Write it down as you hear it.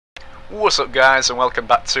What's up guys, and welcome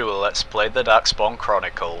back to Let's Play the DarkSpawn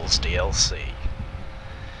Chronicles DLC.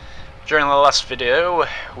 During the last video,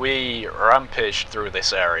 we rampaged through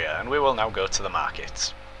this area, and we will now go to the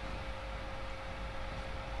market.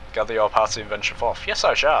 Gather your party and venture forth. Yes,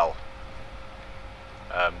 I shall.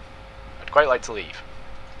 I'd quite like to leave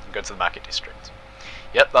and go to the market district.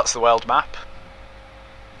 Yep, that's the world map.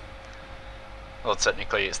 Well,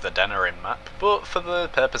 technically it's the Denerim map, but for the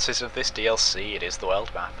purposes of this DLC, it is the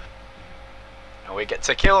world map. And we get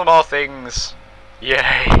to kill more things!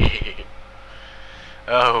 Yay!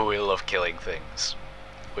 Oh, we love killing things.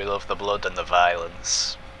 We love the blood and the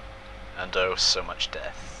violence. And oh, so much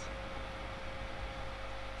death.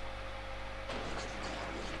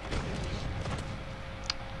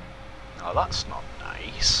 Oh, that's not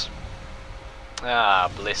nice.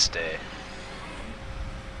 Ah, Blisty.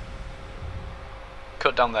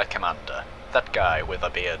 Cut down their commander. That guy with a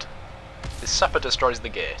beard. This sapper destroys the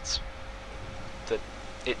gate.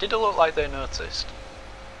 It didn't look like they noticed.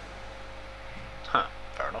 Huh,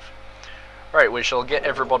 fair enough. Right, we shall get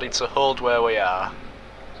everybody to hold where we are.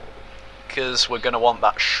 Because we're going to want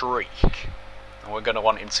that shriek. And we're going to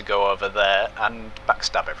want him to go over there and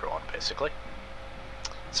backstab everyone, basically.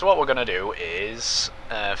 So what we're going to do is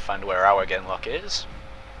find where our Genlock is.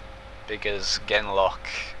 Because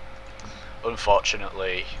Genlock,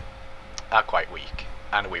 unfortunately, are quite weak.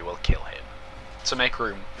 And we will kill him. To make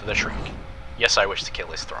room for the shriek. Yes, I wish to kill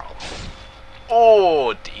this thrall.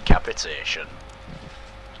 Oh, decapitation.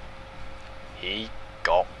 He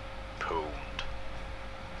got pwned.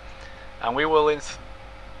 And we will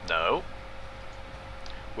No.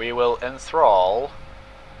 We will enthrall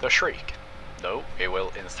the shriek. No, we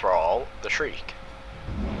will enthrall the shriek.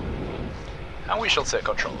 And we shall take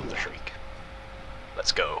control of the shriek.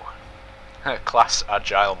 Let's go. Class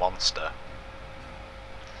agile monster.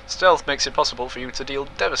 Stealth makes it possible for you to deal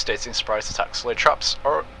devastating surprise attacks, lay traps,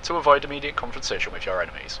 or to avoid immediate confrontation with your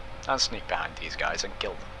enemies, and sneak behind these guys and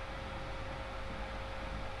kill them.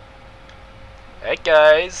 Hey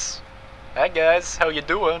guys! Hey guys, how you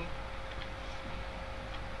doing?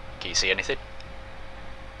 Can you see anything?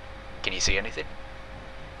 Can you see anything?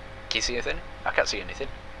 Can you see anything? I can't see anything.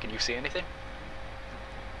 Can you see anything?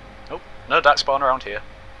 Nope, no DarkSpawn around here.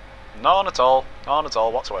 None at all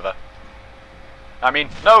whatsoever. I mean,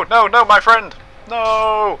 no, my friend!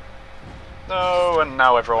 No! No, and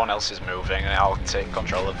now everyone else is moving, and I'll take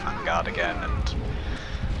control of Vanguard again, and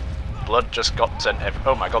blood just got sent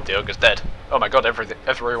oh my god, the ogre's dead. Oh my god,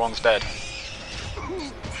 everyone's dead.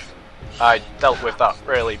 I dealt with that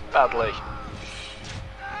really badly.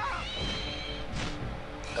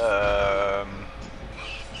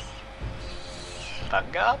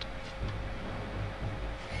 Vanguard?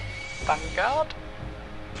 Vanguard?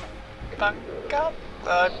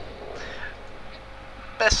 Vanguard?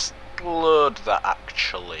 Best load that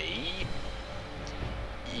actually.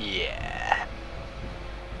 Yeah.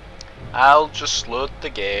 I'll just load the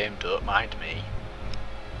game, don't mind me.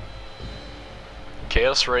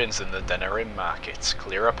 Chaos reigns in the Denerim market.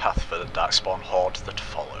 Clear a path for the DarkSpawn horde that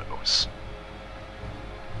follows.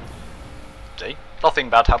 See? Nothing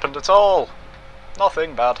bad happened at all.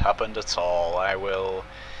 Nothing bad happened at all. I will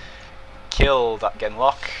kill that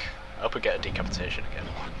Genlock. I hope we get a decapitation again.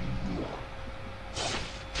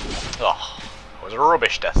 Oh, it was a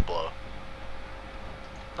rubbish death blow.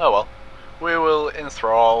 Oh well. We will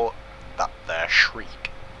enthrall that there shriek.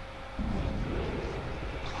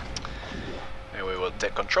 And we will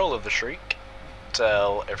take control of the shriek.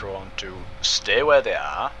 Tell everyone to stay where they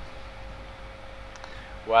are.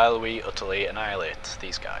 While we utterly annihilate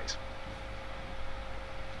these guys.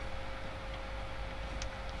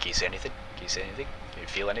 Can you see anything? Can you see anything? Can you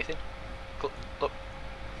feel anything? Look.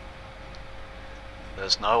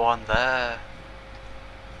 There's no one there.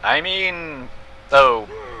 I mean... Oh,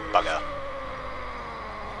 bugger.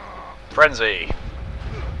 Frenzy.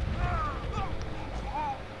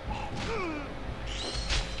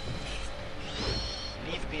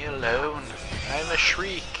 Leave me alone. I'm a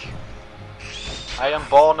shriek. I am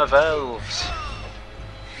born of elves.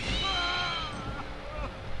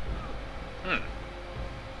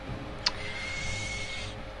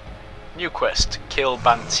 New quest, kill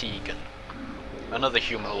Bantegan. Another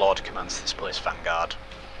human lord commands this place, Vanguard.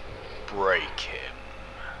 Break him.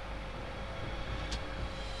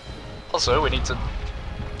 Also, we need to...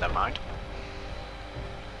 Never mind.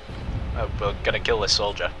 Oh, we're gonna kill this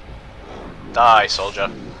soldier. Die,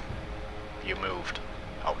 soldier. You moved.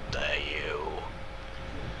 How dare you.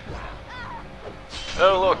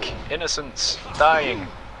 Oh look, innocents dying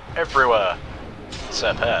everywhere.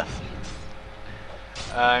 Sir Perth.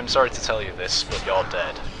 I'm sorry to tell you this, but you're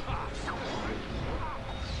dead.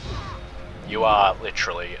 You are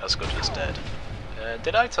literally as good as dead.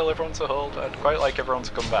 Did I tell everyone to hold? I'd quite like everyone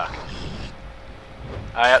to come back.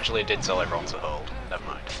 I actually did tell everyone to hold. Never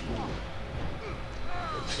mind.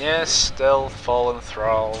 Yes, still fallen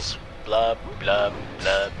thralls. Blah blah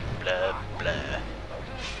blah blah blah.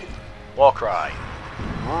 War cry.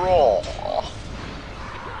 Roar.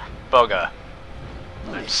 Bugger.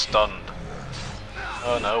 I'm stunned.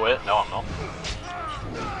 Oh no, wait, no I'm not.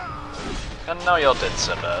 And now you're dead,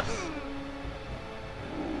 Civvies.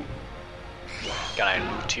 Can I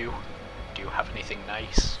loot you? Do you have anything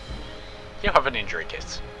nice? You have an injury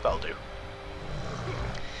kit. That'll do.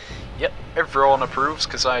 Yep, everyone approves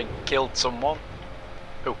because I killed someone.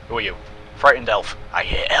 Who are you? Frightened elf. I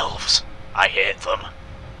hate elves. I hate them.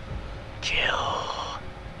 Kill.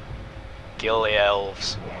 Kill the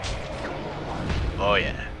elves. Oh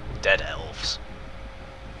yeah, dead elves.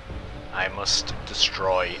 I must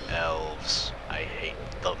destroy elves. I hate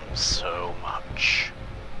them so much.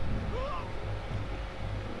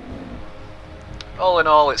 All in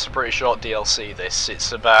all, it's a pretty short DLC this.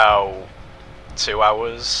 It's about 2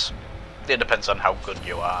 hours. It depends on how good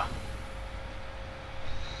you are.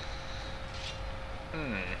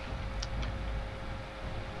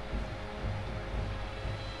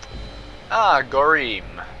 Ah,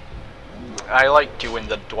 Gorim. I liked you in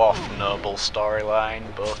the Dwarf Noble storyline,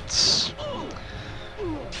 but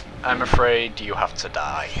I'm afraid you have to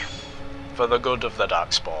die. For the good of the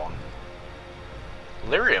Darkspawn.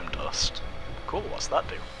 Lyrium Dust. Cool, what's that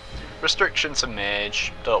do? Restriction to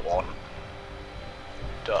mage. Don't want.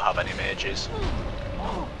 Don't have any mages.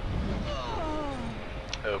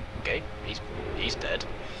 Okay, he's dead.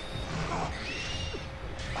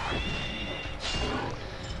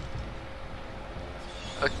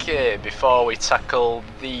 Okay, before we tackle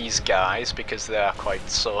these guys, because they are quite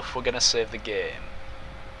tough, we're gonna save the game.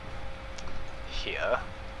 Here.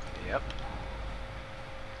 Yep.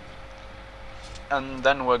 And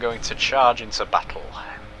then we're going to charge into battle.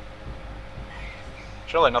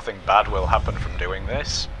 Surely nothing bad will happen from doing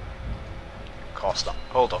this. Of course not.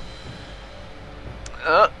 Hold on.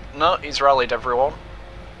 No, he's rallied everyone.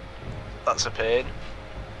 That's a pain.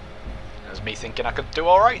 There's me thinking I could do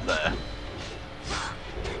alright there.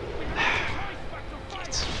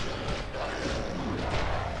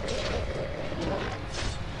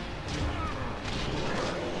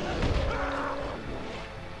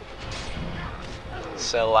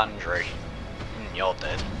 Landry. You're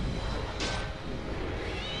dead.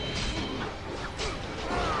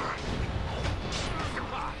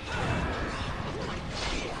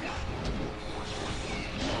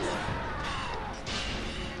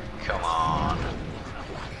 Come on.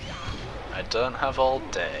 I don't have all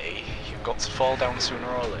day. You've got to fall down sooner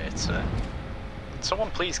or later.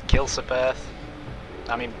 Someone please kill Sepeth.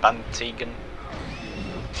 I mean Bantegan.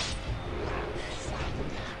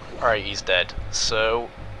 Alright, he's dead. So,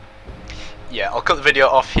 yeah, I'll cut the video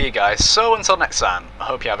off here, guys. So until next time, I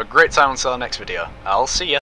hope you have a great time until the next video. I'll see ya.